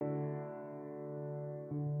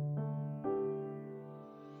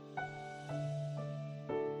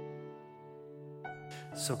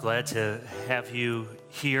So glad to have you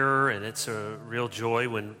here, and it's a real joy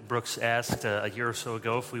when Brooks asked a year or so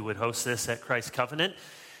ago if we would host this at Christ Covenant.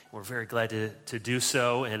 We're very glad to do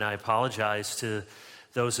so, and I apologize to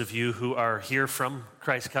those of you who are here from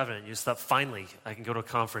Christ Covenant. You just thought, finally, I can go to a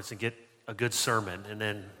conference and get a good sermon, and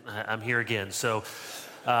then I'm here again. So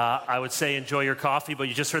I would say enjoy your coffee, but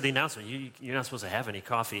you just heard the announcement. You're not supposed to have any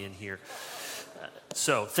coffee in here.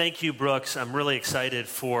 So thank you, Brooks. I'm really excited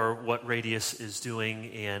for what Radius is doing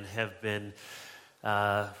and have been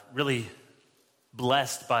really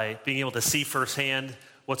blessed by being able to see firsthand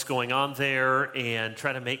what's going on there and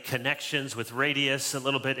try to make connections with Radius a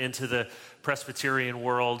little bit into the Presbyterian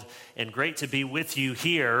world. And great to be with you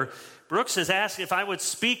here. Brooks has asked if I would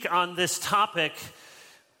speak on this topic,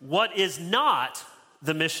 what is not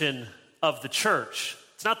the mission of the church?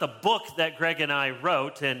 It's not the book that Greg and I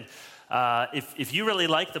wrote, and if you really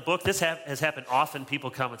like the book, this has happened often. People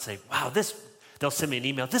come and say, wow, they'll send me an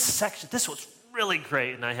email. This section, this was really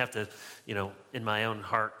great. And I have to, in my own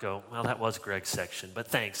heart go, well, that was Greg's section, but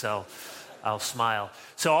thanks, I'll smile.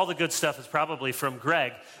 So all the good stuff is probably from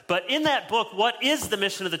Greg. But in that book, What is the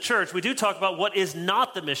Mission of the Church? We do talk about what is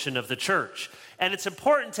not the mission of the church. And it's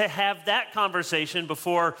important to have that conversation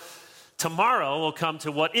before tomorrow we'll come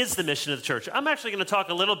to what is the mission of the church. I'm actually going to talk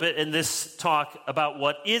a little bit in this talk about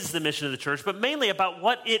what is the mission of the church, but mainly about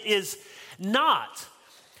what it is not.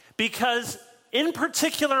 Because in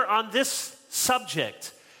particular on this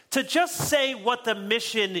subject, to just say what the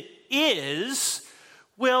mission is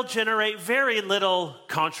will generate very little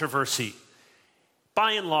controversy.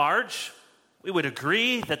 By and large, we would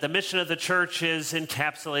agree that the mission of the church is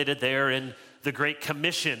encapsulated there in the Great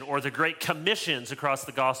Commission or the Great Commissions across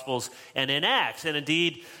the Gospels and in Acts. And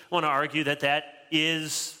indeed, I want to argue that that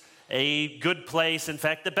is a good place, in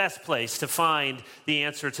fact, the best place to find the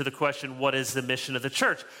answer to the question, what is the mission of the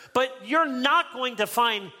church? But you're not going to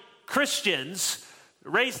find Christians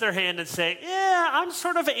raise their hand and say, yeah, I'm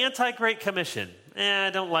sort of anti-Great Commission. I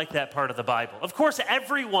don't like that part of the Bible. Of course,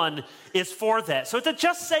 everyone is for that. So to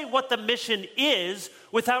just say what the mission is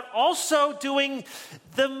without also doing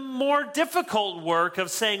the more difficult work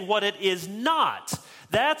of saying what it is not,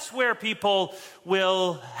 that's where people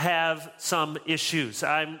will have some issues.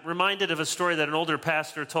 I'm reminded of a story that an older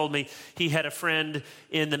pastor told me. He had a friend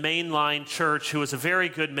in the mainline church who was a very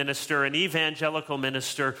good minister, an evangelical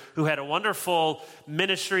minister, who had a wonderful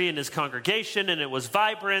ministry in his congregation, and it was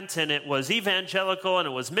vibrant, and it was evangelical, and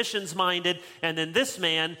it was missions-minded. And then this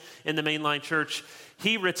man in the mainline church,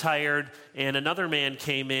 he retired, and another man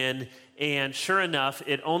came in, and sure enough,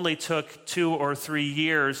 it only took 2 or 3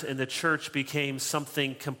 years, and the church became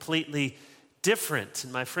something completely different.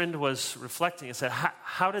 And my friend was reflecting and said,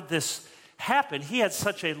 how did this happen? He had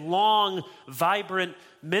such a long, vibrant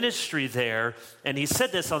ministry there. And he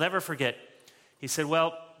said this, I'll never forget. He said,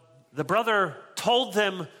 well, the brother told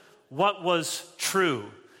them what was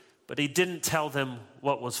true, but he didn't tell them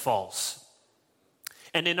what was false.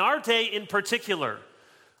 And in our day in particular,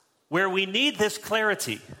 where we need this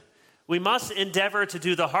clarity, we must endeavor to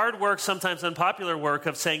do the hard work, sometimes unpopular work,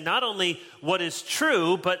 of saying not only what is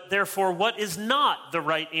true, but therefore what is not the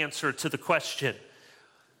right answer to the question.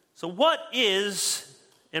 So what is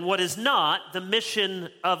and what is not the mission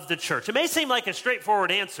of the church? It may seem like a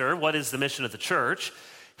straightforward answer, what is the mission of the church?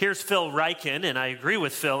 Here's Phil Ryken, and I agree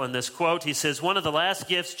with Phil in this quote. He says, one of the last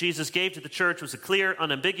gifts Jesus gave to the church was a clear,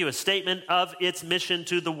 unambiguous statement of its mission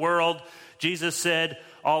to the world. Jesus said,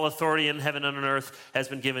 all authority in heaven and on earth has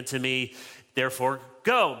been given to me. Therefore,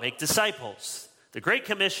 go, make disciples. The Great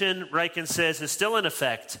Commission, Ryken says, is still in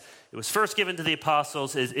effect. It was first given to the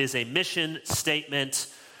apostles, is a mission statement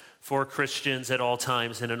for Christians at all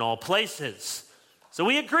times and in all places. So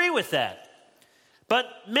we agree with that. But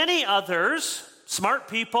many others, smart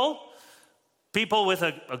people with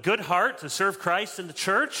a good heart to serve Christ in the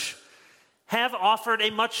church, have offered a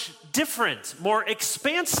much different, more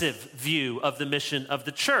expansive view of the mission of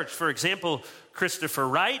the church. For example, Christopher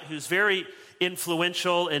Wright, who's very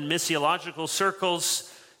influential in missiological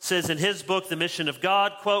circles, says in his book, The Mission of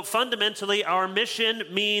God, quote, fundamentally, our mission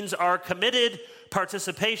means our committed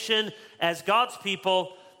participation as God's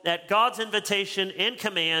people at God's invitation and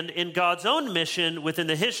command in God's own mission within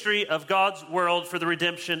the history of God's world for the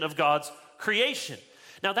redemption of God's creation.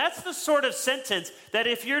 Now, that's the sort of sentence that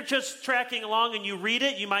if you're just tracking along and you read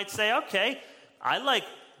it, you might say, okay, I like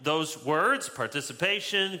those words,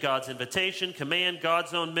 participation, God's invitation, command,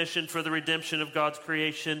 God's own mission for the redemption of God's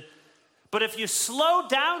creation. But if you slow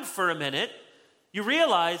down for a minute, you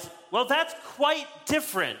realize, well, that's quite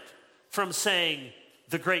different from saying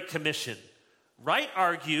the Great Commission. Wright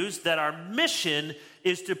argues that our mission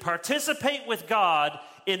is to participate with God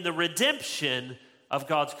in the redemption of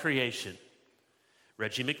God's creation?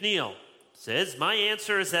 Reggie McNeil says, my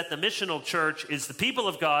answer is that the missional church is the people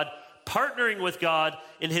of God partnering with God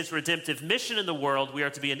in his redemptive mission in the world. We are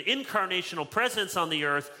to be an incarnational presence on the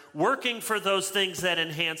earth, working for those things that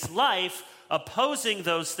enhance life, opposing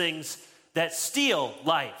those things that steal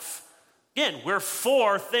life. Again, we're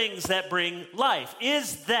for things that bring life.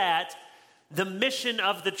 Is that the mission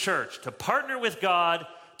of the church? To partner with God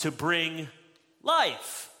to bring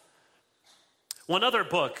life. One other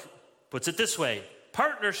book puts it this way: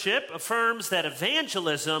 partnership affirms that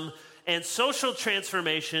evangelism and social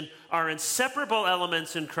transformation are inseparable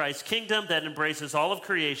elements in Christ's kingdom that embraces all of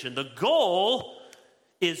creation. The goal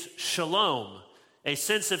is shalom, a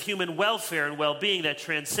sense of human welfare and well-being that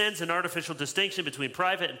transcends an artificial distinction between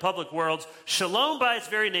private and public worlds. Shalom, by its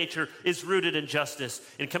very nature, is rooted in justice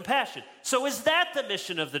and compassion. So is that the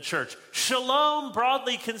mission of the church? Shalom,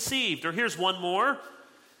 broadly conceived. Or here's one more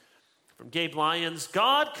from Gabe Lyons.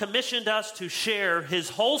 God commissioned us to share his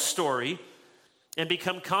whole story and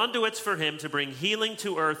become conduits for him to bring healing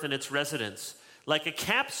to earth and its residents. Like a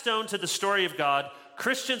capstone to the story of God,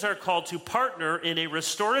 Christians are called to partner in a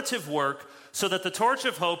restorative work so that the torch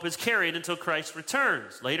of hope is carried until Christ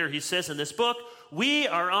returns. Later, he says in this book, we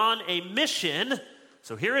are on a mission.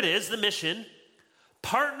 So here it is, the mission,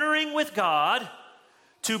 partnering with God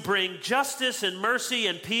to bring justice and mercy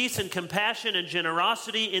and peace and compassion and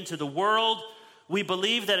generosity into the world. We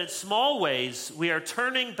believe that in small ways, we are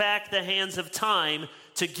turning back the hands of time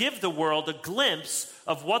to give the world a glimpse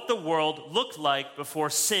of what the world looked like before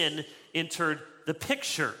sin entered the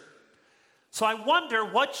picture. So I wonder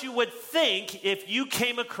what you would think if you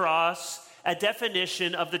came across a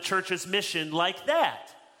definition of the church's mission like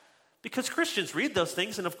that. Because Christians read those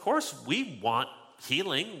things, and of course, we want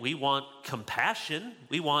healing, we want compassion,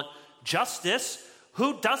 we want justice.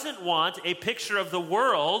 Who doesn't want a picture of the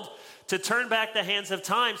world to turn back the hands of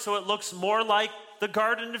time so it looks more like the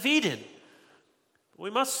Garden of Eden? We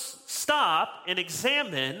must stop and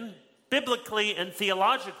examine biblically and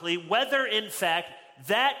theologically whether, in fact,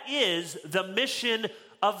 that is the mission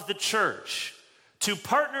of the church, to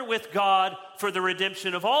partner with God for the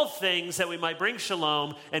redemption of all things that we might bring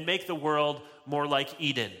shalom and make the world more like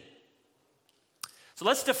Eden. So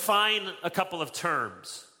let's define a couple of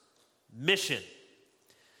terms. Mission.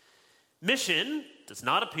 Mission does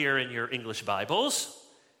not appear in your English Bibles,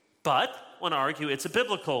 but I want to argue it's a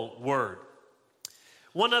biblical word.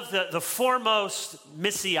 One of the foremost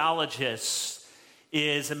missiologists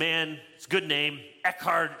is a man, it's a good name,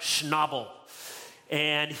 Eckhard Schnabel.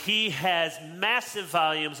 And he has massive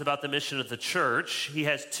volumes about the mission of the church. He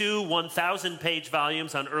has two 1,000-page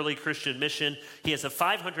volumes on early Christian mission. He has a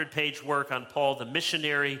 500-page work on Paul the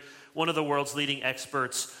missionary, one of the world's leading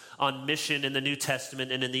experts on mission in the New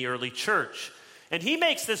Testament and in the early church. And he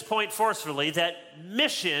makes this point forcefully that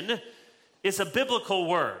mission is a biblical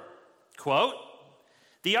word. Quote,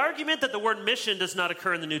 the argument that the word mission does not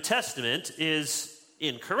occur in the New Testament is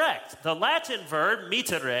incorrect. The Latin verb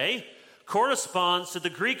mittere corresponds to the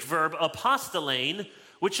Greek verb apostolane,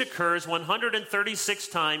 which occurs 136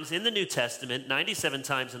 times in the New Testament, 97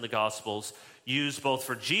 times in the Gospels, used both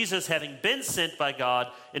for Jesus having been sent by God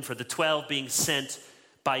and for the 12 being sent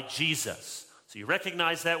by Jesus. So you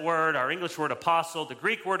recognize that word, our English word apostle. The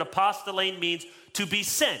Greek word apostolane means to be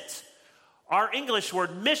sent. Our English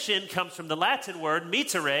word mission comes from the Latin word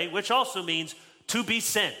mittere, which also means to be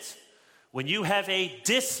sent. When you have a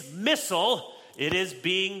dismissal, it is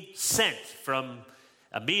being sent from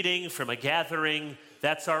a meeting, from a gathering.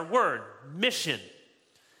 That's our word, mission.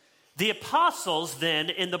 The apostles then,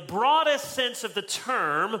 in the broadest sense of the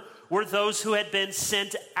term, were those who had been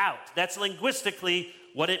sent out. That's linguistically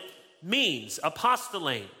what it means,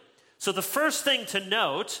 apostolane. So the first thing to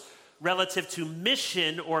note relative to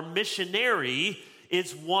mission or missionary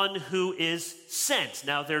is one who is sent.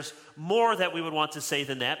 Now, there's more that we would want to say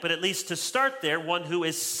than that, but at least to start there, one who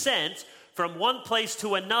is sent from one place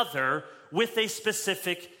to another with a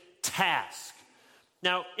specific task.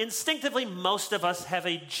 Now, instinctively, most of us have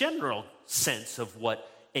a general sense of what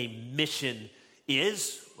a mission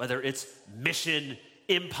is, whether it's Mission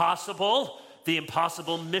Impossible, the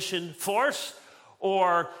Impossible Mission Force,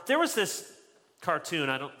 or there was this cartoon,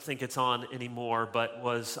 I don't think it's on anymore, but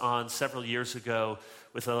was on several years ago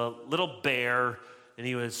with a little bear, and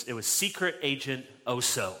it was Secret Agent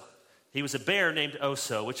Oso. He was a bear named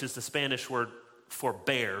Oso, which is the Spanish word for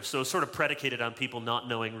bear, so sort of predicated on people not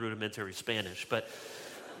knowing rudimentary Spanish. But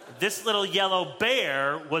this little yellow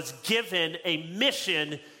bear was given a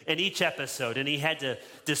mission in each episode, and he had to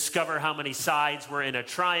discover how many sides were in a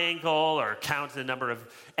triangle or count the number of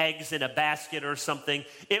eggs in a basket or something.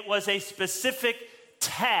 It was a specific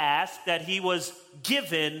task that he was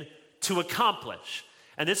given to accomplish.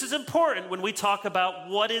 And this is important when we talk about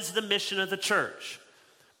what is the mission of the church.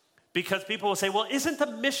 Because people will say, well, isn't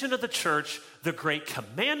the mission of the church the Great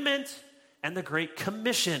Commandment and the Great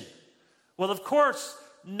Commission? Well, of course,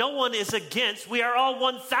 no one is against. We are all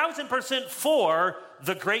 1,000% for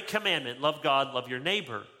the Great Commandment. Love God, love your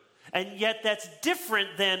neighbor. And yet that's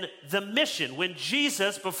different than the mission. When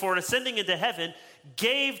Jesus, before ascending into heaven,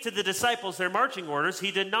 gave to the disciples their marching orders,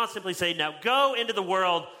 he did not simply say, now go into the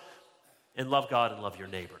world and love God and love your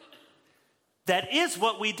neighbor. That is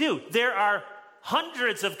what we do. There are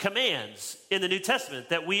hundreds of commands in the New Testament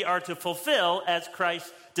that we are to fulfill as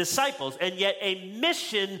Christ's disciples, and yet a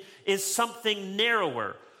mission is something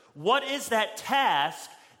narrower. What is that task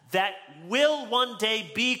that will one day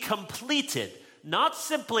be completed? Not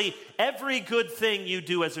simply every good thing you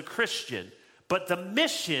do as a Christian, but the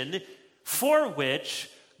mission for which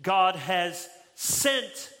God has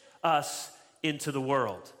sent us into the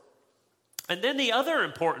world. And then the other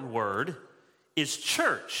important word is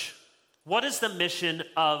church. What is the mission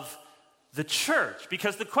of the church?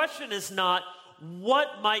 Because the question is not,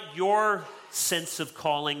 what might your sense of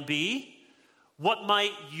calling be? What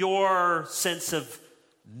might your sense of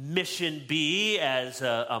mission be as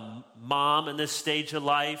a mom in this stage of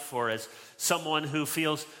life, or as someone who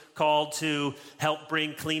feels called to help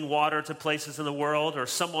bring clean water to places in the world, or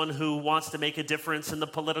someone who wants to make a difference in the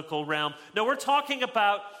political realm? No, we're talking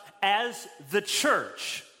about as the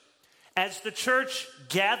church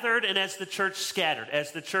gathered and as the church scattered,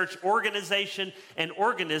 as the church organization and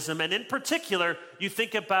organism. And in particular, you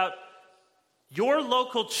think about your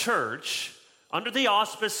local church under the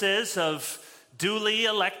auspices of duly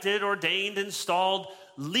elected, ordained, installed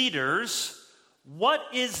leaders. What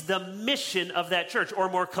is the mission of that church? Or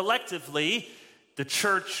more collectively, the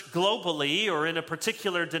church globally, or in a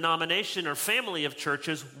particular denomination or family of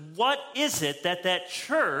churches, what is it that that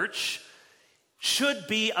church should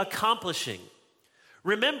be accomplishing?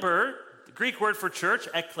 Remember, the Greek word for church,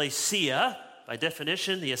 ekklesia, by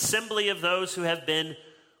definition, the assembly of those who have been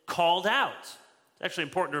called out. It's actually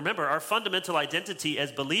important to remember, our fundamental identity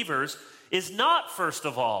as believers is not, first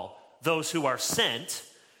of all, those who are sent,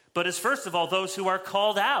 but is first of all those who are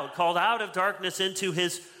called out of darkness into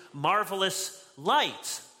his marvelous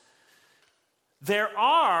light. There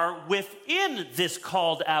are within this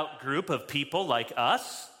called out group of people like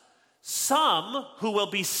us, some who will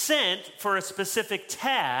be sent for a specific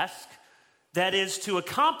task, that is to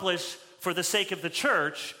accomplish, for the sake of the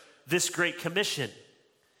church, this Great Commission.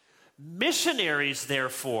 Missionaries,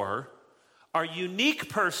 therefore, are unique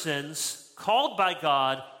persons called by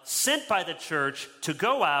God, sent by the church to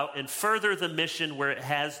go out and further the mission where it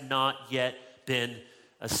has not yet been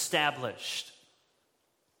established.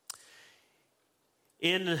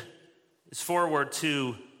 In his foreword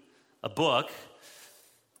to a book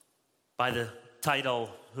by the title,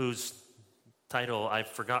 whose title I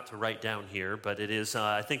forgot to write down here, but it is,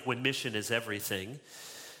 I think, When Mission is Everything.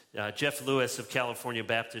 Jeff Lewis of California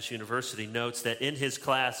Baptist University notes that in his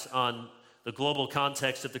class on the global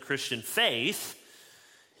context of the Christian faith,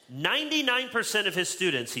 99% of his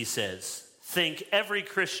students, he says, think every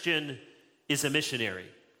Christian is a missionary.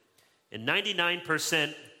 And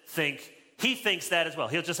 99% he thinks that as well.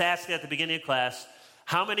 He'll just ask at the beginning of class,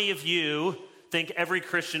 how many of you think every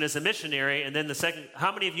Christian is a missionary? And then the second,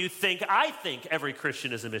 how many of you think I think every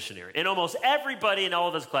Christian is a missionary? And almost everybody in all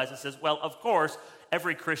of his classes says, well, of course,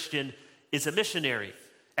 every Christian is a missionary.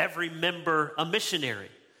 Every member a missionary.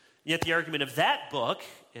 Yet the argument of that book,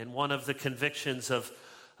 and one of the convictions of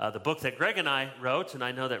the book that Greg and I wrote, and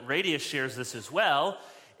I know that Radius shares this as well,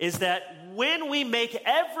 is that when we make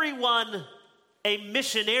everyone a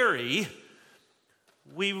missionary,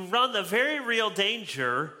 we run the very real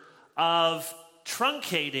danger of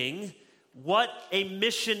truncating what a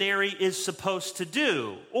missionary is supposed to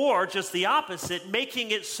do, or just the opposite,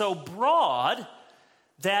 making it so broad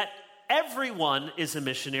that everyone is a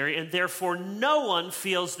missionary, and therefore no one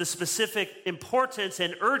feels the specific importance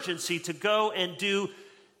and urgency to go and do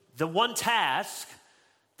the one task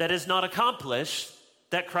that is not accomplished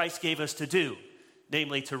that Christ gave us to do,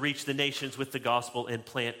 namely to reach the nations with the gospel and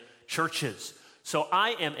plant churches. So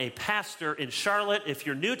I am a pastor in Charlotte. If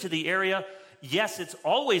you're new to the area, yes, it's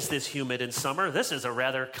always this humid in summer. This is a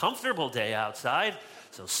rather comfortable day outside,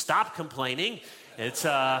 so stop complaining. It's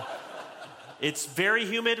very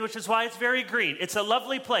humid, which is why it's very green. It's a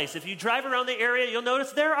lovely place. If you drive around the area, you'll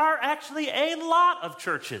notice there are actually a lot of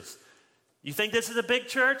churches. You think this is a big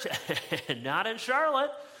church? Not in Charlotte.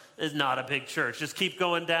 It's not a big church. Just keep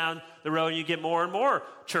going down the road and you get more and more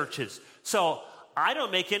churches. So I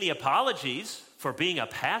don't make any apologies for being a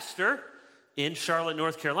pastor. in Charlotte,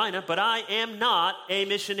 North Carolina, but I am not a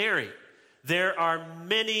missionary. There are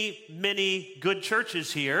many, many good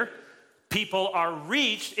churches here. People are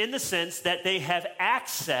reached in the sense that they have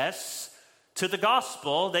access to the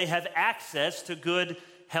gospel. They have access to good,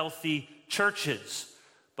 healthy churches.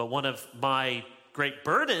 But one of my great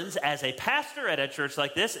burdens as a pastor at a church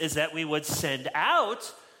like this is that we would send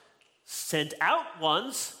out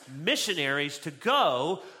ones, missionaries, to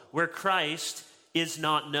go where Christ is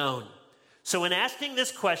not known. So in asking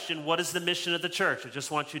this question, what is the mission of the church? I just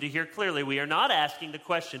want you to hear clearly, we are not asking the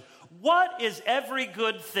question, what is every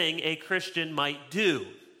good thing a Christian might do?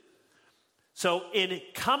 So in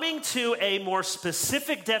coming to a more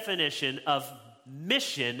specific definition of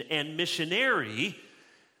mission and missionary,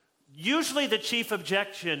 usually the chief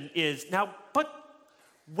objection is, now, but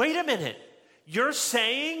wait a minute. You're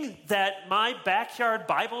saying that my backyard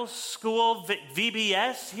Bible school,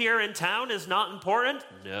 VBS here in town, is not important?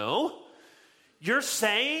 No. You're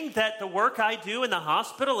saying that the work I do in the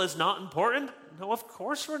hospital is not important? No, of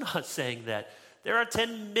course we're not saying that. There are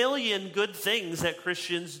 10 million good things that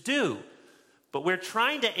Christians do. But we're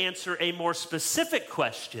trying to answer a more specific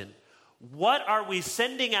question. What are we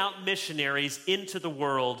sending out missionaries into the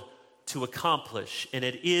world to accomplish? And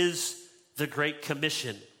it is the Great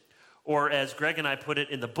Commission. Or as Greg and I put it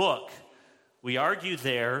in the book, we argue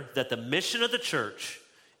there that the mission of the church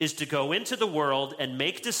is to go into the world and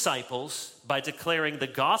make disciples by declaring the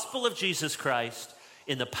gospel of Jesus Christ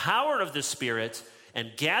in the power of the Spirit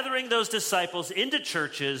and gathering those disciples into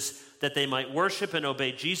churches that they might worship and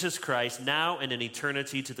obey Jesus Christ now and in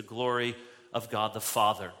eternity to the glory of God the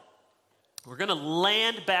Father. We're going to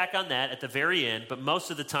land back on that at the very end, but most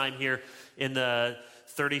of the time here in the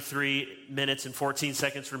 33 minutes and 14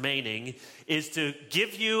 seconds remaining is to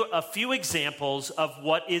give you a few examples of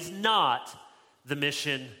what is not the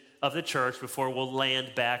mission of the church before we'll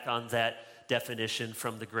land back on that definition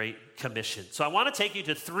from the Great Commission. So I want to take you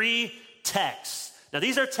to 3 texts. Now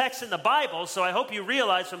these are texts in the Bible, so I hope you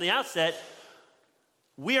realize from the outset,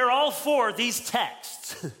 we are all for these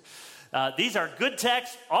texts. These are good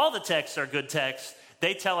texts. All the texts are good texts.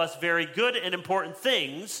 They tell us very good and important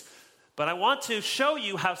things. But I want to show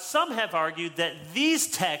you how some have argued that these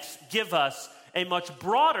texts give us a much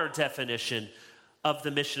broader definition of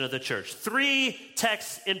the mission of the church. 3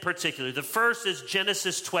 texts in particular. The first is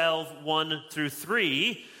Genesis 12, 1 through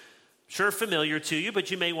 3. Sure familiar to you,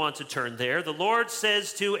 but you may want to turn there. The Lord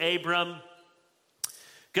says to Abram,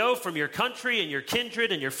 "Go from your country and your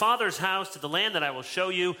kindred and your father's house to the land that I will show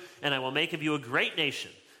you, and I will make of you a great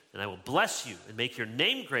nation. And I will bless you and make your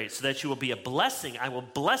name great so that you will be a blessing. I will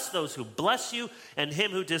bless those who bless you, and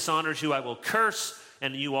him who dishonors you I will curse,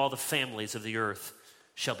 and you all the families of the earth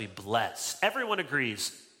shall be blessed." Everyone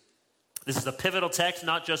agrees. This is a pivotal text,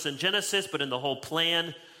 not just in Genesis, but in the whole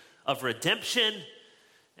plan of redemption.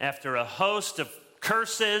 After a host of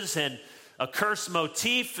curses and a curse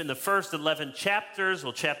motif in the first 11 chapters,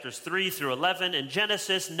 chapters 3 through 11 in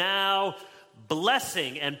Genesis, now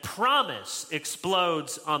blessing and promise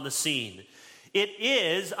explodes on the scene. It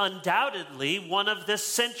is undoubtedly one of the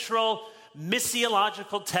central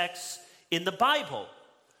missiological texts in the Bible.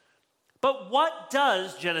 But what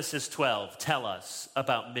does Genesis 12 tell us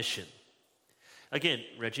about mission? Again,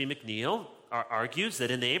 Reggie McNeil argues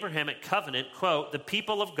that in the Abrahamic covenant, quote, "the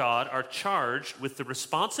people of God are charged with the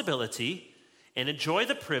responsibility and enjoy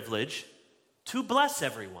the privilege to bless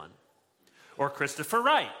everyone." Or Christopher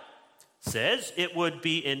Wright says it would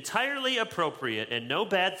be entirely appropriate and no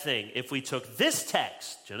bad thing if we took this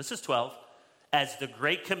text, Genesis 12, as the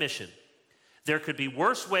Great Commission. There could be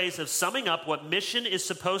worse ways of summing up what mission is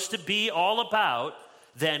supposed to be all about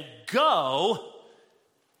than go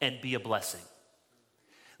and be a blessing.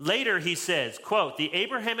 Later he says, quote, "The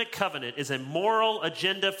Abrahamic covenant is a moral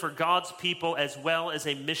agenda for God's people as well as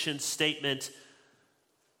a mission statement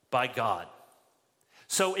by God."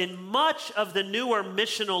 So in much of the newer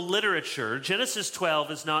missional literature, Genesis 12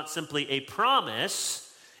 is not simply a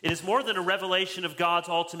promise. It is more than a revelation of God's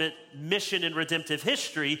ultimate mission in redemptive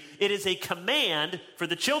history. It is a command for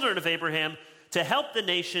the children of Abraham to help the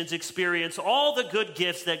nations experience all the good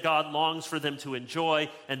gifts that God longs for them to enjoy.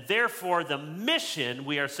 And therefore, the mission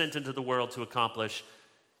we are sent into the world to accomplish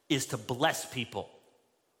is to bless people.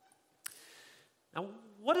 Now,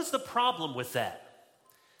 what is the problem with that?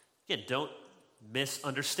 Again, don't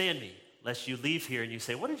misunderstand me, lest you leave here and you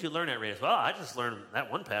say, "What did you learn at Radius?" Well, I just learned that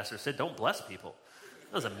one pastor said, "Don't bless people."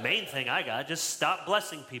 That was the main thing I got. Just stop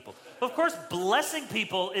blessing people. Of course, blessing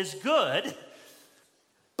people is good,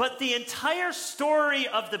 but the entire story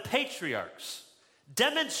of the patriarchs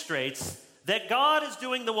demonstrates that God is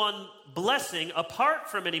doing the one blessing apart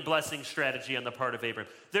from any blessing strategy on the part of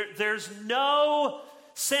Abraham. There's no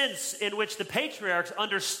sense in which the patriarchs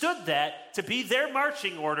understood that to be their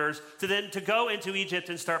marching orders to go into Egypt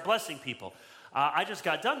and start blessing people. I just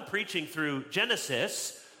got done preaching through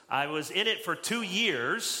Genesis. I was in it for 2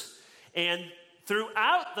 years, and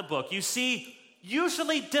throughout the book, you see,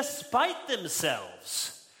 usually despite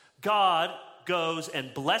themselves, God goes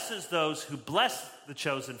and blesses those who bless the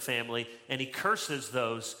chosen family, and he curses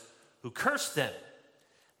those who curse them.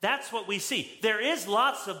 That's what we see. There is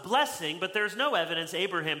lots of blessing, but there's no evidence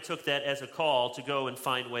Abraham took that as a call to go and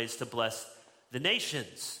find ways to bless the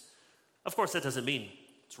nations. Of course, that doesn't mean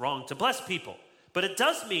it's wrong to bless people, but it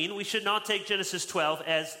does mean we should not take Genesis 12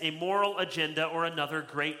 as a moral agenda or another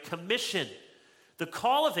great commission. The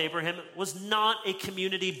call of Abraham was not a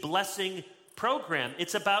community blessing program.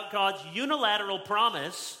 It's about God's unilateral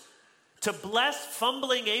promise to bless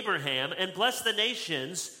fumbling Abraham and bless the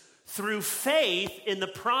nations through faith in the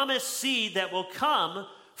promised seed that will come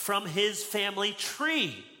from his family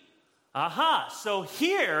tree. So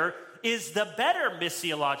here is the better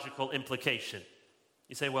missiological implication.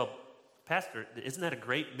 You say, well, Pastor, isn't that a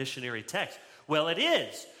great missionary text? Well, it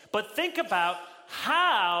is. But think about,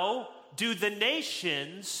 how do the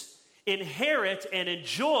nations inherit and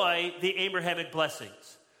enjoy the Abrahamic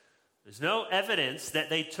blessings? There's no evidence that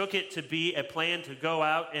they took it to be a plan to go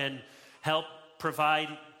out and help provide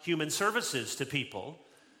human services to people,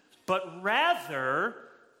 but rather,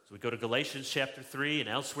 as we go to Galatians chapter 3 and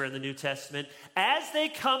elsewhere in the New Testament, as they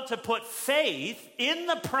come to put faith in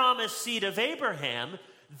the promised seed of Abraham,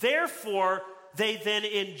 therefore they then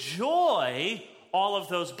enjoy all of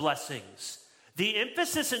those blessings. The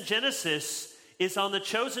emphasis in Genesis is on the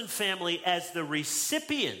chosen family as the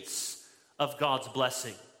recipients of God's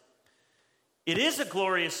blessing. It is a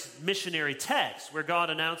glorious missionary text where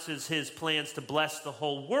God announces his plans to bless the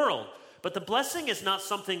whole world. But the blessing is not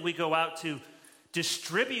something we go out to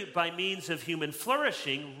distribute by means of human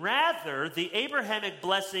flourishing. Rather, the Abrahamic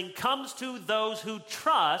blessing comes to those who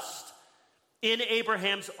trust in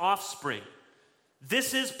Abraham's offspring.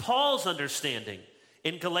 This is Paul's understanding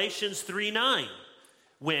in Galatians 3:9,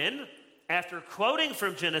 when, after quoting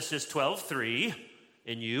from Genesis 12:3,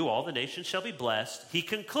 "In you all the nations shall be blessed," he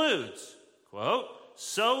concludes, quote,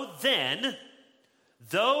 "So then,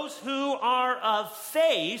 those who are of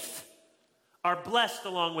faith are blessed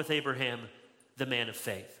along with Abraham, the man of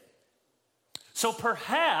faith." So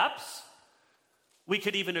perhaps we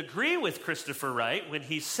could even agree with Christopher Wright when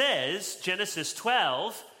he says Genesis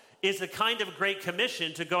 12 is a kind of great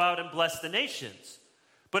commission to go out and bless the nations.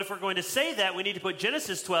 But if we're going to say that, we need to put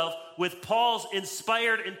Genesis 12 with Paul's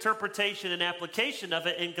inspired interpretation and application of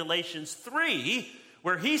it in Galatians 3,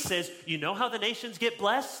 where he says, you know how the nations get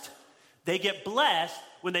blessed? They get blessed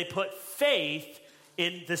when they put faith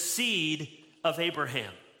in the seed of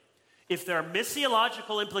Abraham. If there are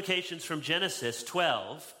missiological implications from Genesis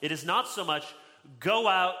 12, it is not so much go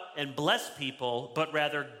out and bless people, but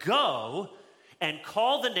rather go and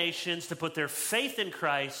call the nations to put their faith in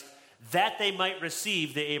Christ that they might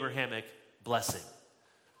receive the Abrahamic blessing.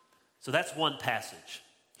 So that's one passage.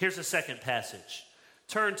 Here's a second passage.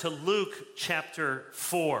 Turn to Luke chapter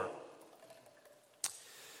 4.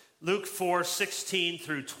 Luke 4:16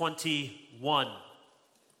 through 21.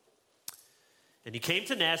 "And he came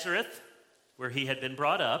to Nazareth, where he had been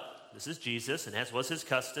brought up." This is Jesus, and as was his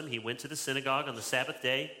custom, he went to the synagogue on the Sabbath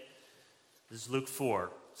day. This is Luke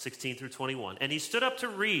 4:16 through 21. "And he stood up to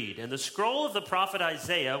read, and the scroll of the prophet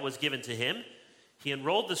Isaiah was given to him. He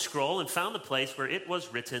unrolled the scroll and found the place where it was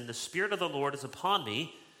written, 'The Spirit of the Lord is upon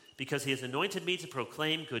me, because he has anointed me to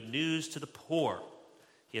proclaim good news to the poor.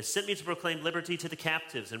 He has sent me to proclaim liberty to the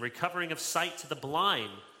captives and recovering of sight to the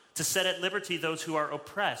blind, to set at liberty those who are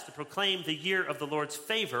oppressed, to proclaim the year of the Lord's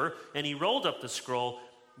favor.' And he rolled up the scroll,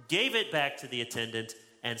 gave it back to the attendant,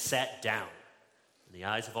 and sat down. And the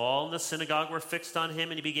eyes of all in the synagogue were fixed on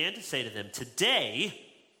him, and he began to say to them, 'Today,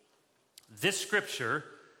 this scripture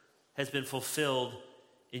has been fulfilled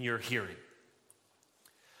in your hearing.'"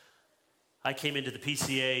 I came into the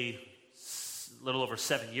PCA a little over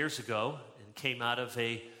 7 years ago and came out of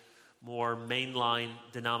a more mainline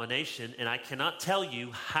denomination, and I cannot tell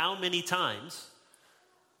you how many times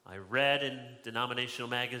I read in denominational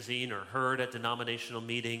magazine or heard at denominational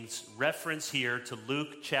meetings reference here to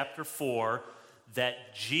Luke chapter 4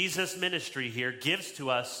 that Jesus' ministry here gives to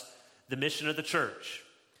us the mission of the church.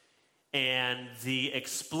 And the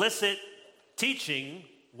explicit teaching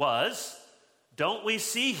was, don't we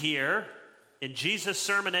see here in Jesus'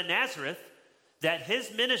 sermon at Nazareth that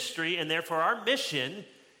his ministry and therefore our mission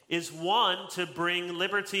is one to bring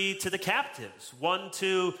liberty to the captives, one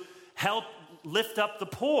to help lift up the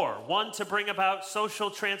poor, one to bring about social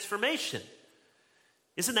transformation.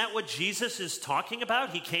 Isn't that what Jesus is talking about?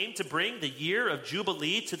 He came to bring the year of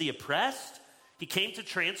Jubilee to the oppressed. He came to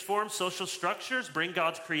transform social structures, bring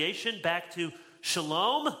God's creation back to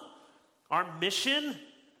shalom. Our mission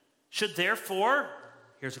should therefore,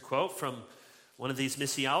 here's a quote from one of these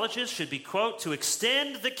missiologists, should be, quote, to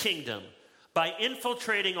extend the kingdom by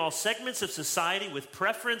infiltrating all segments of society with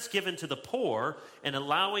preference given to the poor and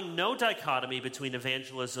allowing no dichotomy between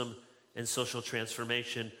evangelism and social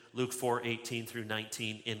transformation, Luke 4:18 through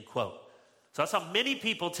 19, end quote. So that's how many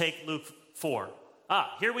people take Luke 4.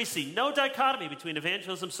 Here we see no dichotomy between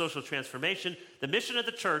evangelism, social transformation. The mission of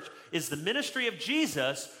the church is the ministry of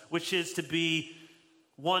Jesus, which is to be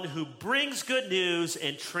one who brings good news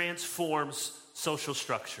and transforms social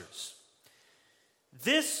structures.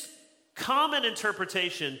 This common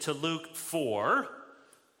interpretation to Luke 4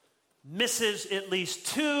 misses at least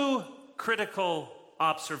two critical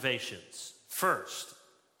observations. First,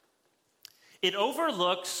 it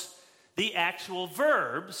overlooks the actual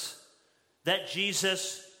verbs that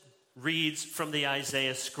Jesus reads from the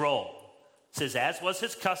Isaiah scroll. It says, as was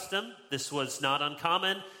his custom, this was not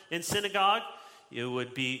uncommon in synagogue. It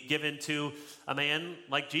would be given to a man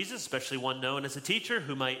like Jesus, especially one known as a teacher,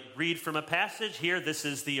 who might read from a passage. Here, this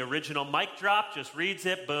is the original mic drop, just reads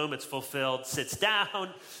it, boom, it's fulfilled, sits down,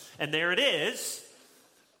 and there it is.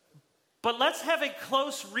 But let's have a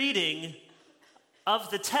close reading of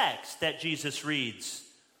the text that Jesus reads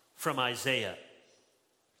from Isaiah.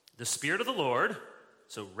 The Spirit of the Lord,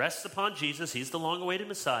 so rests upon Jesus, he's the long-awaited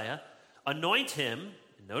Messiah, anoint him,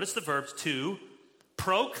 and notice the verbs, to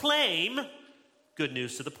proclaim good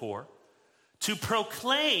news to the poor, to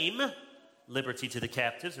proclaim liberty to the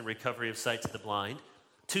captives and recovery of sight to the blind,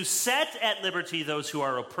 to set at liberty those who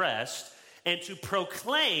are oppressed, and to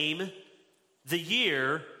proclaim the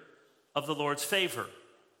year of the Lord's favor.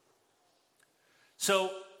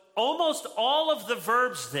 So almost all of the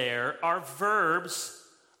verbs there are verbs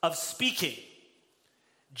of speaking.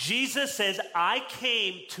 Jesus says, I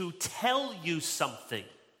came to tell you something.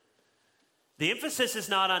 The emphasis is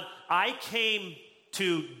not on, I came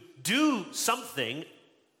to do something,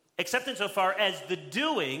 except insofar as the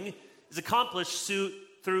doing is accomplished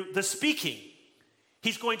through the speaking.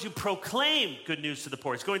 He's going to proclaim good news to the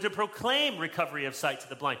poor. He's going to proclaim recovery of sight to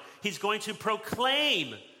the blind. He's going to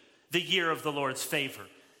proclaim the year of the Lord's favor.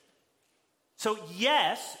 So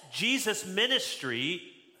yes, Jesus' ministry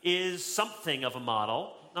is something of a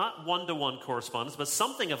model, not one-to-one correspondence, but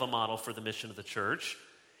something of a model for the mission of the church.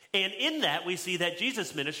 And in that, we see that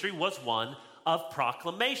Jesus' ministry was one of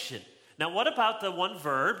proclamation. Now, what about the one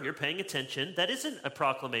verb, you're paying attention, that isn't a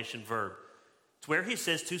proclamation verb? It's where he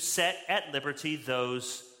says to set at liberty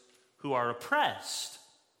those who are oppressed.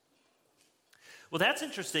 Well, that's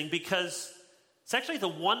interesting because it's actually the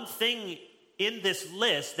one thing in this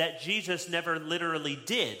list that Jesus never literally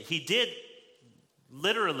did. He did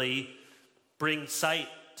literally bring sight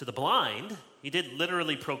to the blind. He did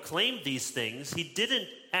literally proclaim these things. He didn't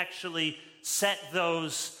actually set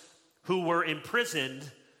those who were imprisoned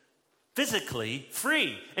physically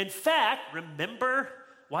free. In fact, remember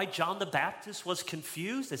why John the Baptist was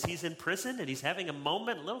confused as he's in prison and he's having a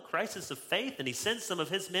moment, a little crisis of faith, and he sends some of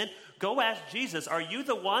his men, go ask Jesus, are you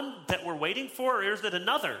the one that we're waiting for, or is it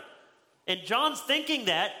another? And John's thinking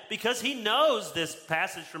that because he knows this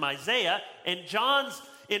passage from Isaiah, and John's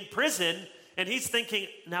in prison, and he's thinking,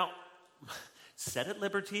 now, set at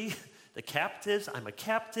liberty the captives. I'm a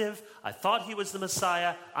captive. I thought he was the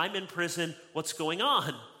Messiah. I'm in prison. What's going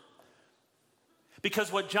on?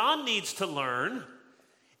 Because what John needs to learn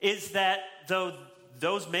is that though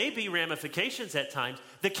those may be ramifications at times,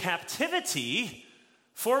 the captivity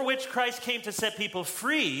for which Christ came to set people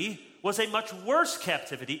free was a much worse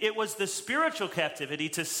captivity. It was the spiritual captivity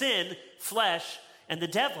to sin, flesh, and the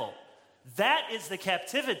devil. That is the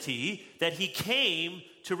captivity that he came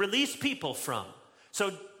to release people from.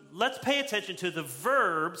 So let's pay attention to the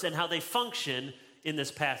verbs and how they function in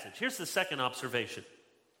this passage. Here's the second observation.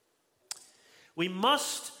 We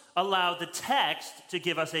must allow the text to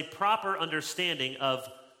give us a proper understanding of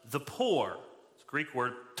the poor. It's a Greek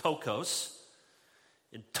word, tokos.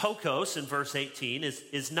 And tokos in verse 18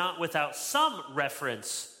 is not without some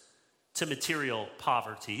reference to material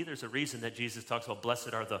poverty. There's a reason that Jesus talks about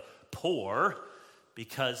blessed are the poor,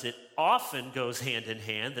 because it often goes hand in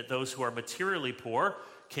hand that those who are materially poor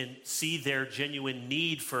can see their genuine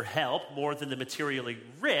need for help more than the materially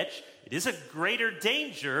rich. It is a greater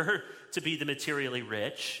danger to be the materially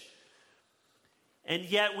rich. And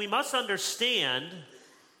yet we must understand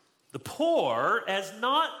the poor as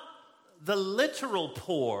not the literal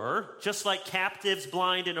poor, just like captives,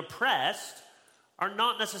 blind, and oppressed, are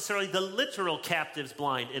not necessarily the literal captives,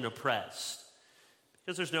 blind, and oppressed.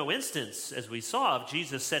 Because there's no instance, as we saw, of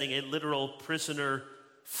Jesus setting a literal prisoner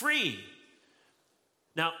free.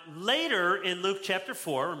 Now, later in Luke chapter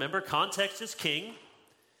 4, remember, context is king,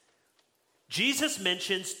 Jesus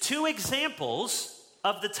mentions two examples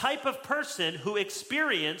of the type of person who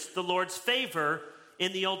experienced the Lord's favor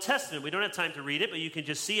in the Old Testament. We don't have time to read it, but you can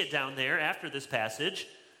just see it down there after this passage.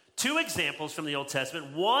 Two examples from the Old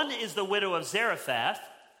Testament. One is the widow of Zarephath.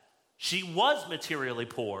 She was materially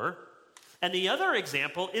poor. And the other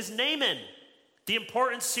example is Naaman, the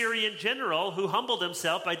important Syrian general who humbled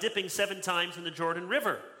himself by dipping 7 times in the Jordan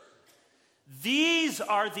River. These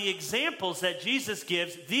are the examples that Jesus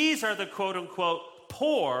gives. These are the quote-unquote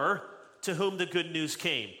poor to whom the good news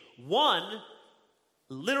came. One,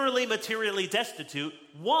 literally materially destitute.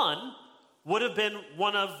 One would have been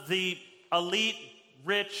one of the elite,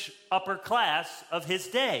 rich, upper class of his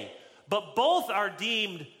day. But both are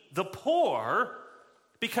deemed the poor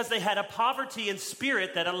because they had a poverty in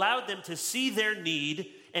spirit that allowed them to see their need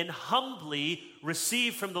and humbly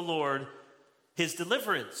receive from the Lord his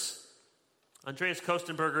deliverance. Andreas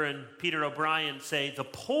Kostenberger and Peter O'Brien say the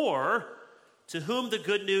poor to whom the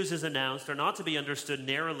good news is announced are not to be understood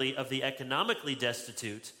narrowly of the economically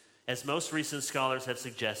destitute, as most recent scholars have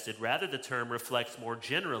suggested. Rather, the term reflects more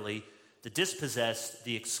generally the dispossessed,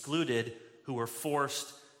 the excluded, who were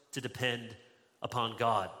forced to depend upon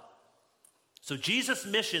God. So Jesus'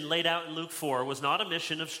 mission laid out in Luke 4 was not a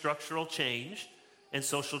mission of structural change and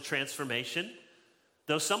social transformation,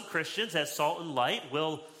 though some Christians, as salt and light,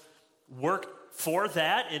 will work for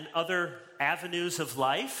that in other avenues of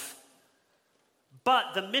life.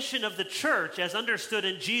 But the mission of the church, as understood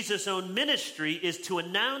in Jesus' own ministry, is to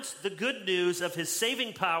announce the good news of his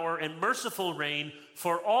saving power and merciful reign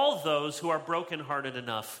for all those who are brokenhearted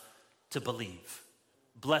enough to believe.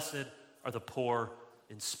 Blessed are the poor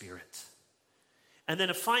in spirit. And then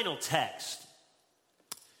a final text,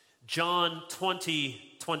 John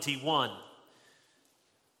 20:21,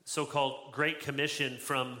 so-called Great Commission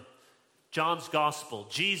from John's Gospel.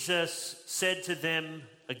 Jesus said to them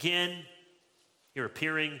again, here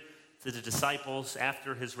appearing to the disciples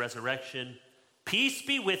after his resurrection, "Peace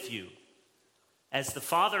be with you. As the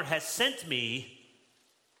Father has sent me,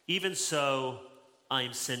 even so I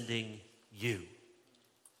am sending you."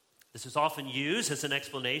 This is often used as an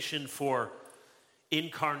explanation for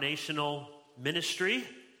incarnational ministry.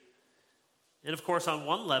 And of course, on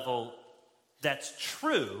one level, that's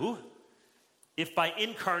true. If by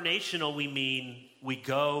incarnational we mean we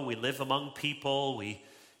go, we live among people, we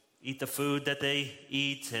eat the food that they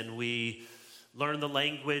eat, and we learn the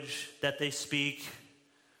language that they speak.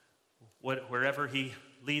 Wherever he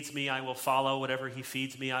leads me, I will follow. Whatever he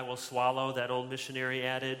feeds me, I will swallow. That old missionary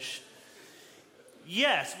adage.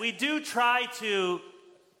 Yes, we do try to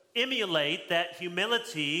emulate that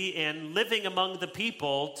humility and living among the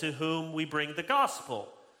people to whom we bring the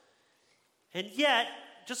gospel. And yet,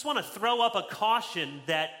 just want to throw up a caution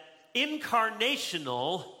that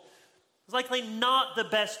incarnational is likely not the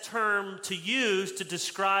best term to use to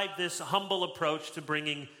describe this humble approach to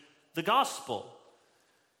bringing the gospel.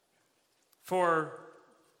 For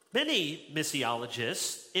many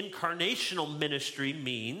missiologists, incarnational ministry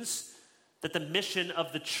means that the mission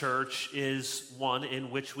of the church is one in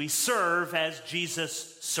which we serve as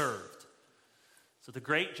Jesus served. So the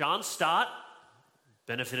great John Stott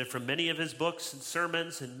benefited from many of his books and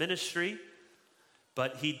sermons and ministry,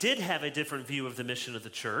 but he did have a different view of the mission of the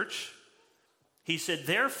church. He said,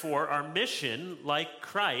 therefore, our mission, like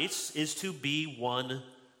Christ, is to be one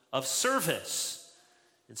of service.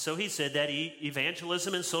 And so he said that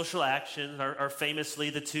evangelism and social action are famously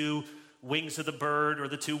the two wings of the bird or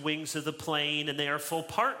the two wings of the plane, and they are full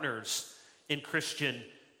partners in Christian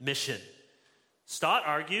mission. Stott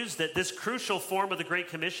argues that this crucial form of the Great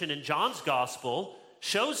Commission in John's Gospel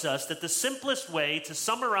shows us that the simplest way to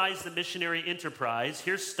summarize the missionary enterprise,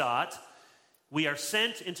 here's Stott, we are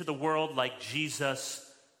sent into the world like Jesus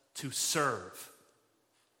to serve.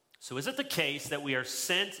 So is it the case that we are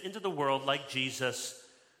sent into the world like Jesus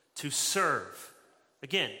to serve?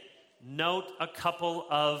 Again, note a couple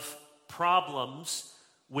of problems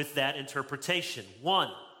with that interpretation.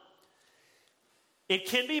 One, it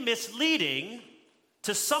can be misleading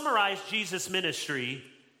to summarize Jesus' ministry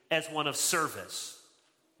as one of service.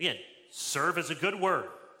 Again, serve is a good word.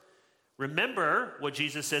 Remember what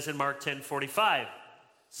Jesus says in Mark 10:45.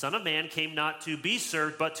 Son of Man came not to be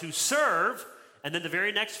served, but to serve. And then the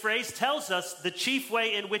very next phrase tells us the chief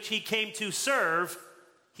way in which he came to serve,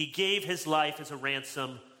 he gave his life as a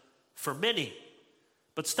ransom for many.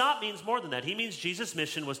 But stop means more than that. He means Jesus'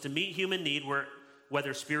 mission was to meet human need,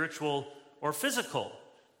 whether spiritual or physical.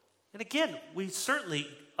 And again, we certainly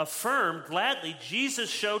affirm gladly Jesus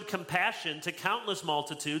showed compassion to countless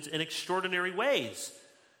multitudes in extraordinary ways.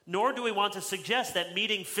 Nor do we want to suggest that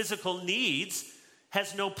meeting physical needs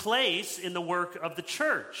has no place in the work of the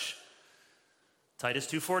church. Titus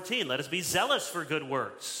 2:14, let us be zealous for good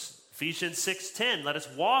works. Ephesians 6:10, let us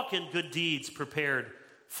walk in good deeds prepared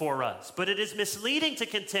for us. But it is misleading to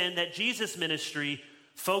contend that Jesus' ministry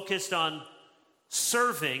focused on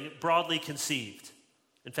serving broadly conceived.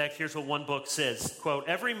 In fact, here's what one book says, quote,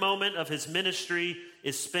 every moment of his ministry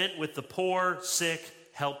is spent with the poor, sick,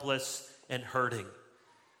 helpless, and hurting.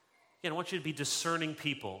 Again, I want you to be discerning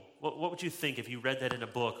people. What would you think if you read that in a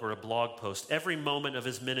book or a blog post? Every moment of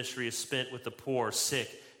his ministry is spent with the poor, sick,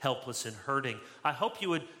 helpless, and hurting. I hope you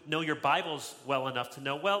would know your Bibles well enough to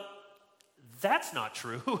know, well, that's not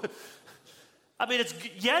true. I mean,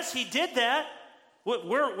 yes, he did that.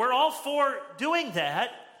 We're all for doing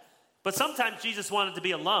that. But sometimes Jesus wanted to be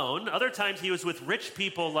alone. Other times he was with rich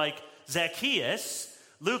people like Zacchaeus.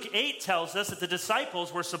 Luke 8 tells us that the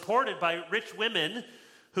disciples were supported by rich women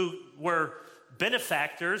who were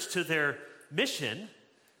benefactors to their mission.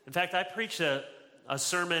 In fact, I preached a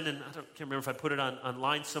sermon, and I can't remember if I put it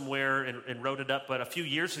online somewhere and wrote it up, but a few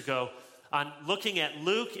years ago on looking at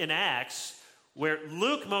Luke and Acts, where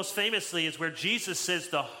Luke most famously is where Jesus says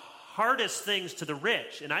the hardest things to the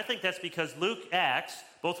rich. And I think that's because Luke, Acts,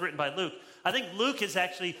 both written by Luke, I think Luke is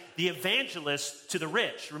actually the evangelist to the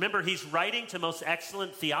rich. Remember, he's writing to most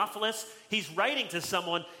excellent Theophilus. He's writing to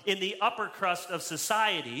someone in the upper crust of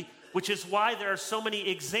society, which is why there are so many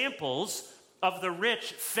examples of the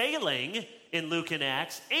rich failing in Luke and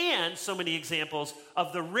Acts, and so many examples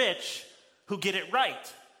of the rich who get it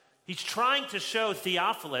right. He's trying to show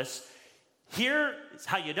Theophilus, here's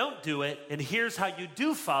how you don't do it, and here's how you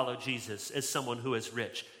do follow Jesus as someone who is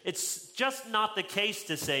rich. It's just not the case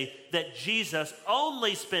to say that Jesus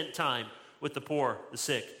only spent time with the poor, the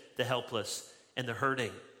sick, the helpless, and the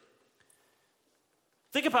hurting.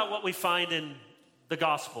 Think about what we find in the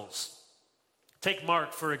Gospels. Take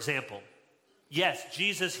Mark, for example. Yes,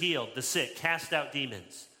 Jesus healed the sick, cast out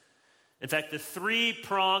demons. In fact, the three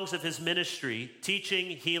prongs of his ministry,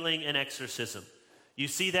 teaching, healing, and exorcism. You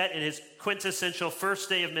see that in his quintessential first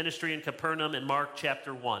day of ministry in Capernaum in Mark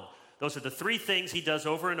chapter 1. Those are the three things he does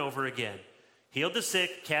over and over again. Healed the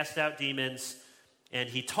sick, cast out demons, and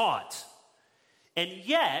he taught. And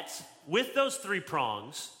yet, with those three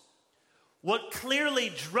prongs, what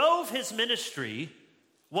clearly drove his ministry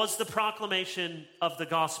was the proclamation of the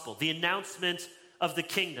gospel, the announcement of the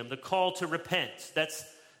kingdom, the call to repent. That's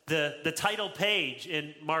the title page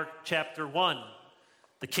in Mark chapter 1.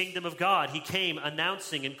 The kingdom of God. He came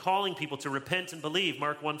announcing and calling people to repent and believe,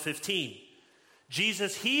 Mark 1:15.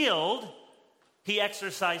 Jesus healed. He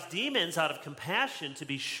exorcised demons out of compassion, to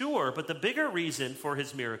be sure, but the bigger reason for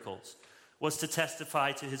his miracles was to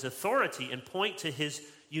testify to his authority and point to his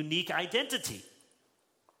unique identity.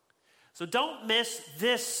 So don't miss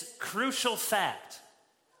this crucial fact.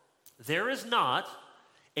 There is not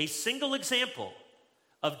a single example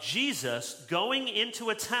of Jesus going into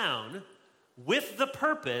a town with the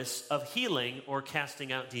purpose of healing or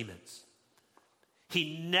casting out demons.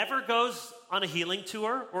 He never goes on a healing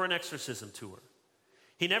tour or an exorcism tour.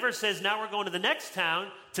 He never says, now we're going to the next town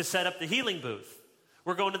to set up the healing booth.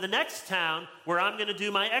 We're going to the next town where I'm going to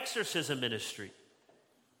do my exorcism ministry.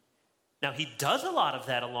 Now, he does a lot of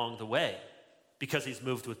that along the way because he's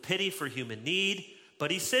moved with pity for human need,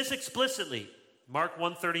 but he says explicitly, Mark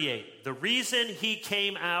 1:38, the reason he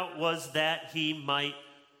came out was that he might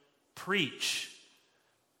preach.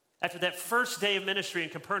 After that first day of ministry in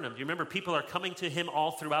Capernaum, do you remember people are coming to him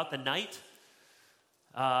all throughout the night?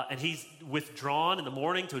 And he's withdrawn in the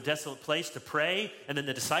morning to a desolate place to pray. And then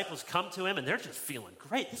the disciples come to him and they're just feeling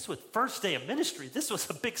great. This was first day of ministry. This was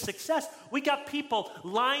a big success. We got people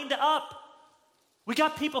lined up. We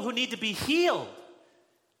got people who need to be healed.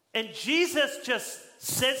 And Jesus just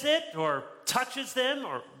says it or touches them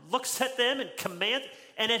or looks at them and commands,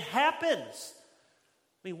 and it happens.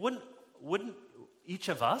 I mean, wouldn't each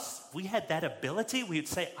of us, if we had that ability, we'd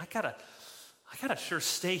say, I gotta sure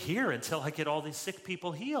stay here until I get all these sick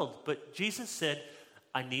people healed. But Jesus said,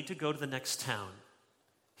 I need to go to the next town.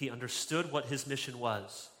 He understood what his mission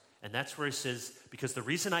was. And that's where he says, because the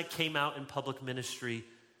reason I came out in public ministry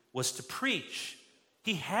was to preach.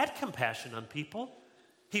 He had compassion on people.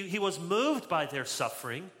 He was moved by their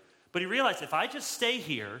suffering. But he realized, if I just stay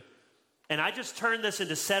here and I just turn this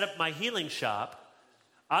into set up my healing shop,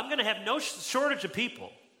 I'm going to have no shortage of people.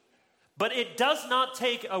 But it does not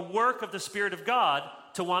take a work of the Spirit of God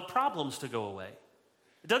to want problems to go away.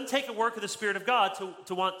 It doesn't take a work of the Spirit of God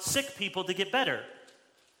to want sick people to get better.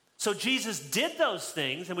 So Jesus did those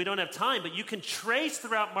things, and we don't have time, but you can trace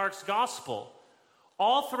throughout Mark's gospel,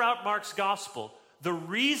 all throughout Mark's gospel, the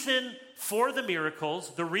reason for the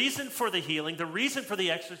miracles, the reason for the healing, the reason for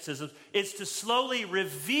the exorcisms is to slowly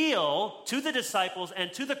reveal to the disciples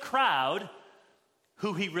and to the crowd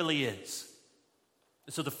who he really is.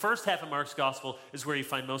 So the first half of Mark's gospel is where you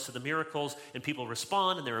find most of the miracles, and people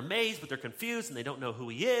respond, and they're amazed, but they're confused, and they don't know who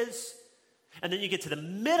he is. And then you get to the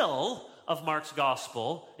middle of Mark's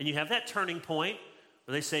gospel, and you have that turning point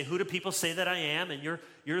where they say, who do people say that I am? And you're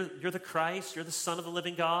the Christ, you're the Son of the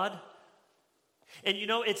living God. And you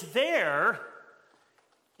know, it's there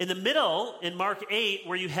in the middle in Mark 8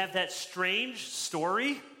 where you have that strange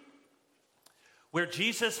story where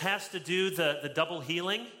Jesus has to do the double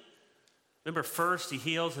healing. Remember, first he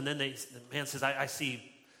heals, and then the man says, I see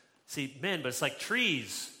men, but it's like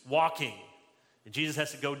trees walking. And Jesus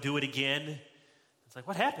has to go do it again. It's like,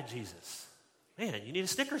 what happened, Jesus? Man, you need a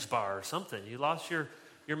Snickers bar or something. You lost your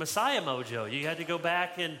Messiah mojo. You had to go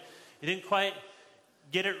back, and you didn't quite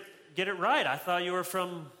get it right. I thought you were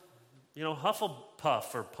from,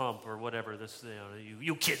 Hufflepuff or Pump or whatever.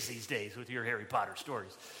 You kids these days with your Harry Potter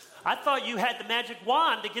stories. I thought you had the magic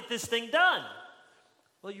wand to get this thing done.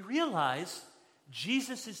 Well, you realize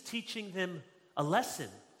Jesus is teaching them a lesson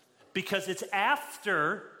because it's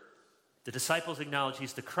after the disciples acknowledge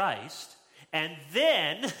he's the Christ, and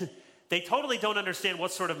then they totally don't understand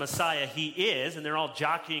what sort of Messiah he is, and they're all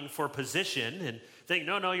jockeying for position and think,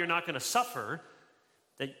 no, you're not going to suffer.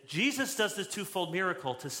 That Jesus does this twofold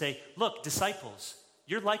miracle to say, look, disciples,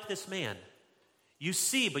 you're like this man. You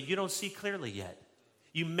see, but you don't see clearly yet.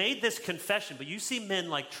 You made this confession, but you see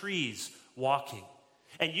men like trees walking.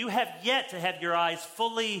 And you have yet to have your eyes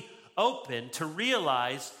fully open to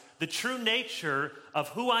realize the true nature of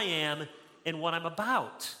who I am and what I'm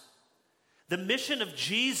about. The mission of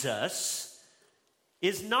Jesus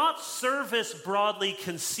is not service broadly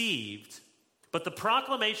conceived, but the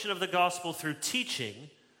proclamation of the gospel through teaching,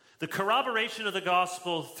 the corroboration of the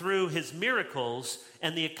gospel through his miracles,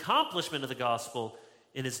 and the accomplishment of the gospel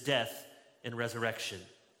in his death and resurrection.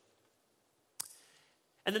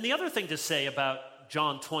 And then the other thing to say about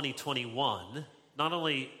John 20:21, not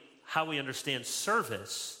only how we understand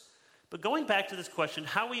service, but going back to this question,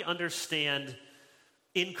 how we understand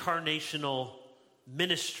incarnational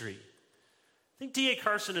ministry. I think D.A.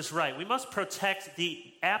 Carson is right. We must protect the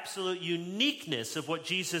absolute uniqueness of what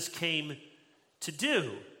Jesus came to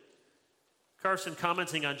do. Carson,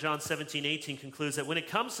 commenting on John 17:18, concludes that when it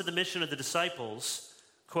comes to the mission of the disciples,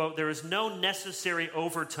 quote, there is no necessary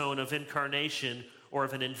overtone of incarnation or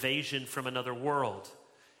of an invasion from another world.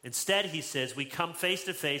 Instead, he says, we come face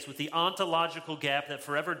to face with the ontological gap that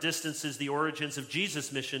forever distances the origins of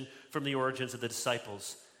Jesus' mission from the origins of the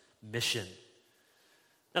disciples' mission.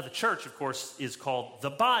 Now, the church, of course, is called the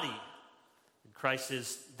body, and Christ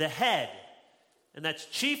is the head. And that's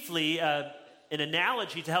chiefly an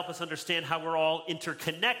analogy to help us understand how we're all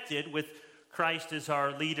interconnected with Christ as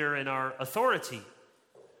our leader and our authority.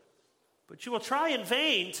 But you will try in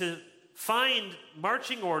vain to find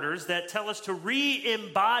marching orders that tell us to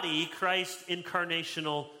re-embody Christ's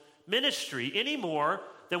incarnational ministry any more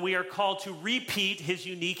than we are called to repeat his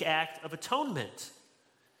unique act of atonement.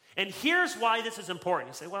 And here's why this is important.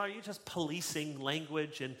 You say, well, are you just policing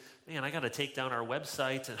language? And man, I got to take down our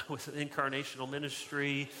website and with incarnational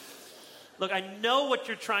ministry. Look, I know what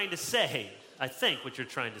you're trying to say. I think what you're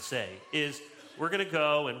trying to say is we're going to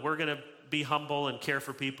go and we're going to be humble and care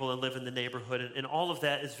for people and live in the neighborhood. And all of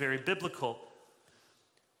that is very biblical.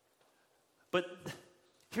 But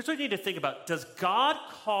here's what you need to think about. Does God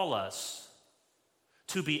call us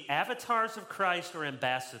to be avatars of Christ or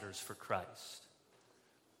ambassadors for Christ?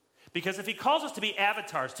 Because if he calls us to be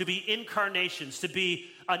avatars, to be incarnations, to be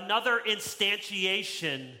another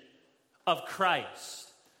instantiation of Christ,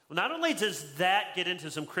 well, not only does that get into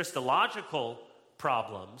some Christological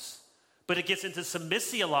problems, but it gets into some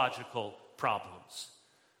missiological problems.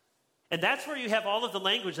 And that's where you have all of the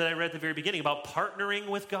language that I read at the very beginning about partnering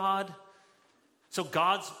with God. So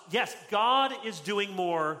God is doing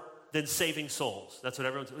more than saving souls. That's what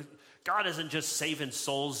everyone's, God isn't just saving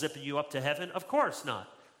souls, zipping you up to heaven. Of course not.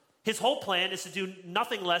 His whole plan is to do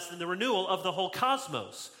nothing less than the renewal of the whole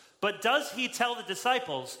cosmos. But does he tell the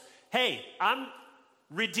disciples, hey, I'm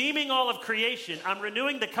redeeming all of creation, I'm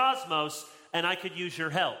renewing the cosmos, and I could use your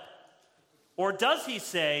help? Or does he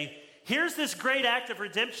say, here's this great act of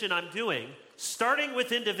redemption I'm doing, starting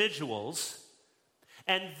with individuals,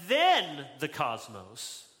 and then the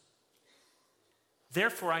cosmos.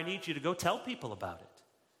 Therefore, I need you to go tell people about it.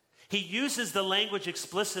 He uses the language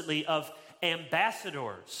explicitly of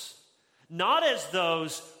ambassadors, not as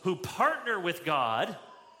those who partner with God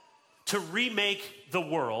to remake the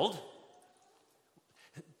world.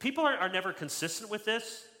 People are never consistent with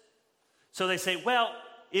this. So they say, well,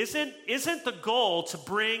 isn't the goal to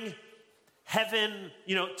bring heaven,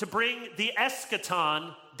 to bring the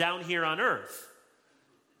eschaton down here on earth?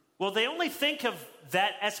 Well, they only think of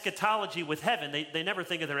that eschatology with heaven. They never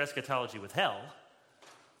think of their eschatology with hell.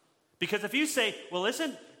 Because if you say, well,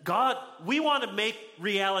 isn't God, we want to make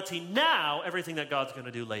reality now everything that God's going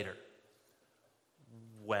to do later.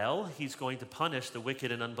 Well, he's going to punish the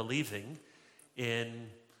wicked and unbelieving in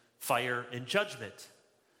fire and judgment.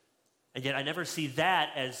 And yet I never see that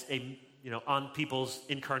as on people's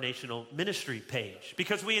incarnational ministry page.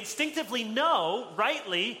 Because we instinctively know,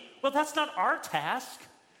 rightly, well, that's not our task.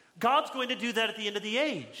 God's going to do that at the end of the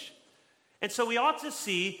age. And so we ought to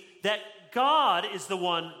see that God is the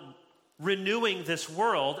one renewing this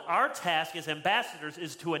world. Our task as ambassadors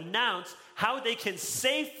is to announce how they can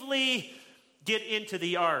safely get into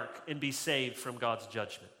the ark and be saved from God's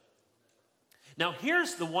judgment. Now,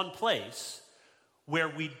 here's the one place where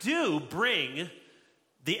we do bring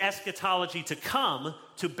the eschatology to come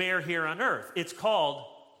to bear here on earth. It's called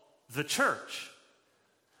the church.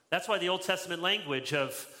 That's why the Old Testament language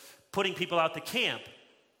of putting people out to camp,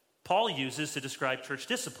 Paul uses to describe church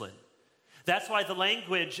discipline. That's why the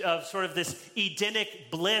language of sort of this Edenic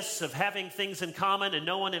bliss of having things in common and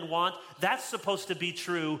no one in want, that's supposed to be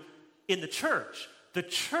true in the church. The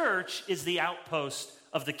church is the outpost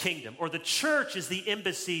of the kingdom, or the church is the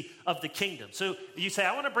embassy of the kingdom. So you say,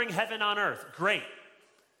 I want to bring heaven on earth. Great.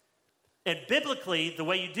 And biblically, the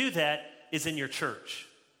way you do that is in your church.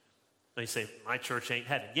 Now you say, my church ain't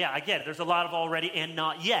heaven. Yeah, I get it. There's a lot of already and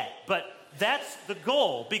not yet. But that's the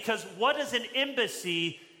goal, because what is an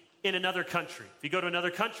embassy in another country? If you go to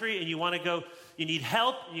another country and you want to go, you need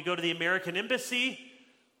help, and you go to the American embassy,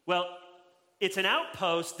 well, it's an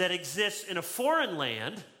outpost that exists in a foreign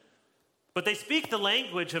land, but they speak the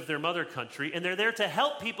language of their mother country, and they're there to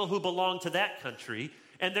help people who belong to that country,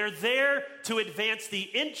 and they're there to advance the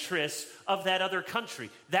interests of that other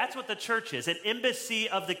country. That's what the church is, an embassy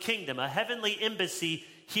of the kingdom, a heavenly embassy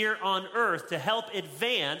here on earth to help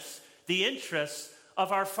advance the interests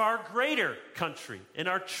of our far greater country and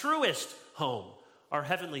our truest home, our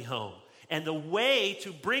heavenly home. And the way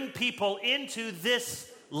to bring people into this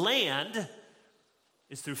land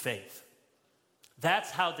is through faith.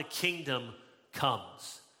 That's how the kingdom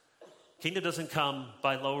comes. Kingdom doesn't come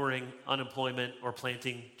by lowering unemployment or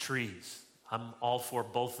planting trees. I'm all for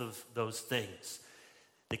both of those things.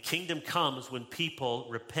 The kingdom comes when people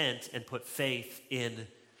repent and put faith in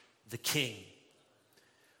the King.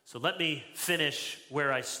 So let me finish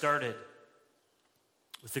where I started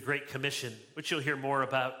with the Great Commission, which you'll hear more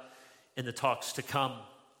about in the talks to come.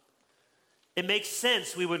 It makes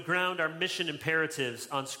sense we would ground our mission imperatives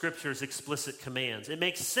on Scripture's explicit commands. It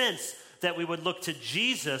makes sense that we would look to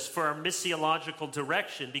Jesus for our missiological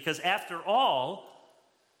direction, because after all,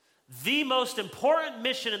 the most important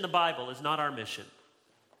mission in the Bible is not our mission.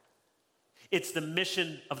 It's the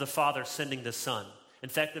mission of the Father sending the Son. In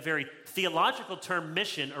fact, the very theological term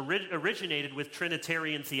mission originated with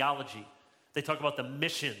Trinitarian theology. They talk about the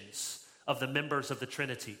missions of the members of the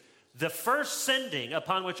Trinity. The first sending,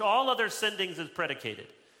 upon which all other sendings is predicated,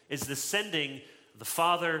 is the sending of the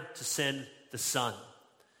Father to send the Son.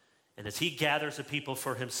 And as he gathers a people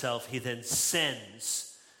for himself, he then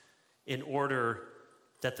sends in order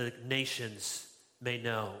that the nations may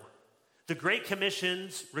know. The Great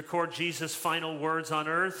Commissions record Jesus' final words on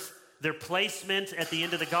earth. Their placement at the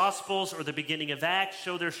end of the Gospels or the beginning of Acts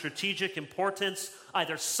show their strategic importance,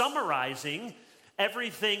 either summarizing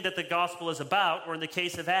everything that the gospel is about, or in the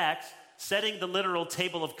case of Acts, setting the literal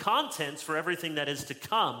table of contents for everything that is to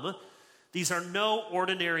come. These are no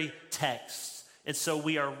ordinary texts. And so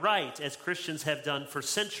we are right, as Christians have done for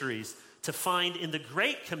centuries, to find in the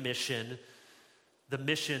Great Commission the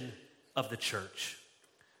mission of the church.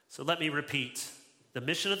 So let me repeat. The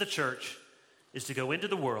mission of the church is to go into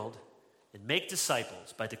the world and make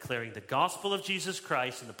disciples by declaring the gospel of Jesus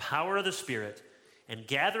Christ in the power of the Spirit, and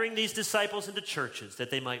gathering these disciples into churches that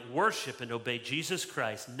they might worship and obey Jesus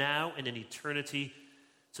Christ now and in eternity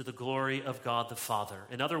to the glory of God the Father.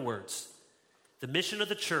 In other words, the mission of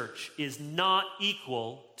the church is not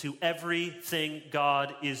equal to everything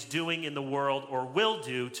God is doing in the world or will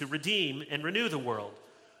do to redeem and renew the world.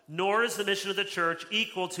 Nor is the mission of the church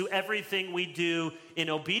equal to everything we do in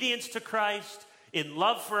obedience to Christ, in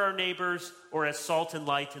love for our neighbors, or as salt and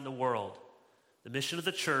light in the world. The mission of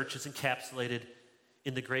the church is encapsulated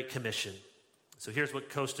in the Great Commission. So here's what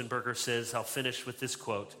Kostenberger says. I'll finish with this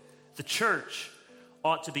quote. The church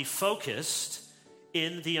ought to be focused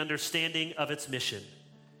in the understanding of its mission.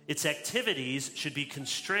 Its activities should be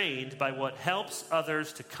constrained by what helps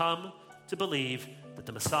others to come to believe that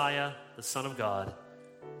the Messiah, the Son of God,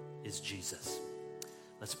 is Jesus.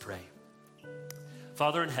 Let's pray.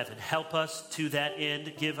 Father in heaven, help us to that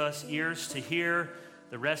end. Give us ears to hear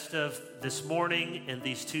the rest of this morning and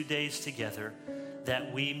these 2 days together,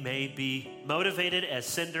 that we may be motivated as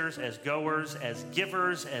senders, as goers, as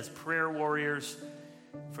givers, as prayer warriors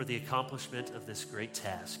for the accomplishment of this great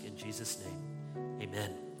task. In Jesus' name,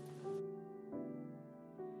 amen.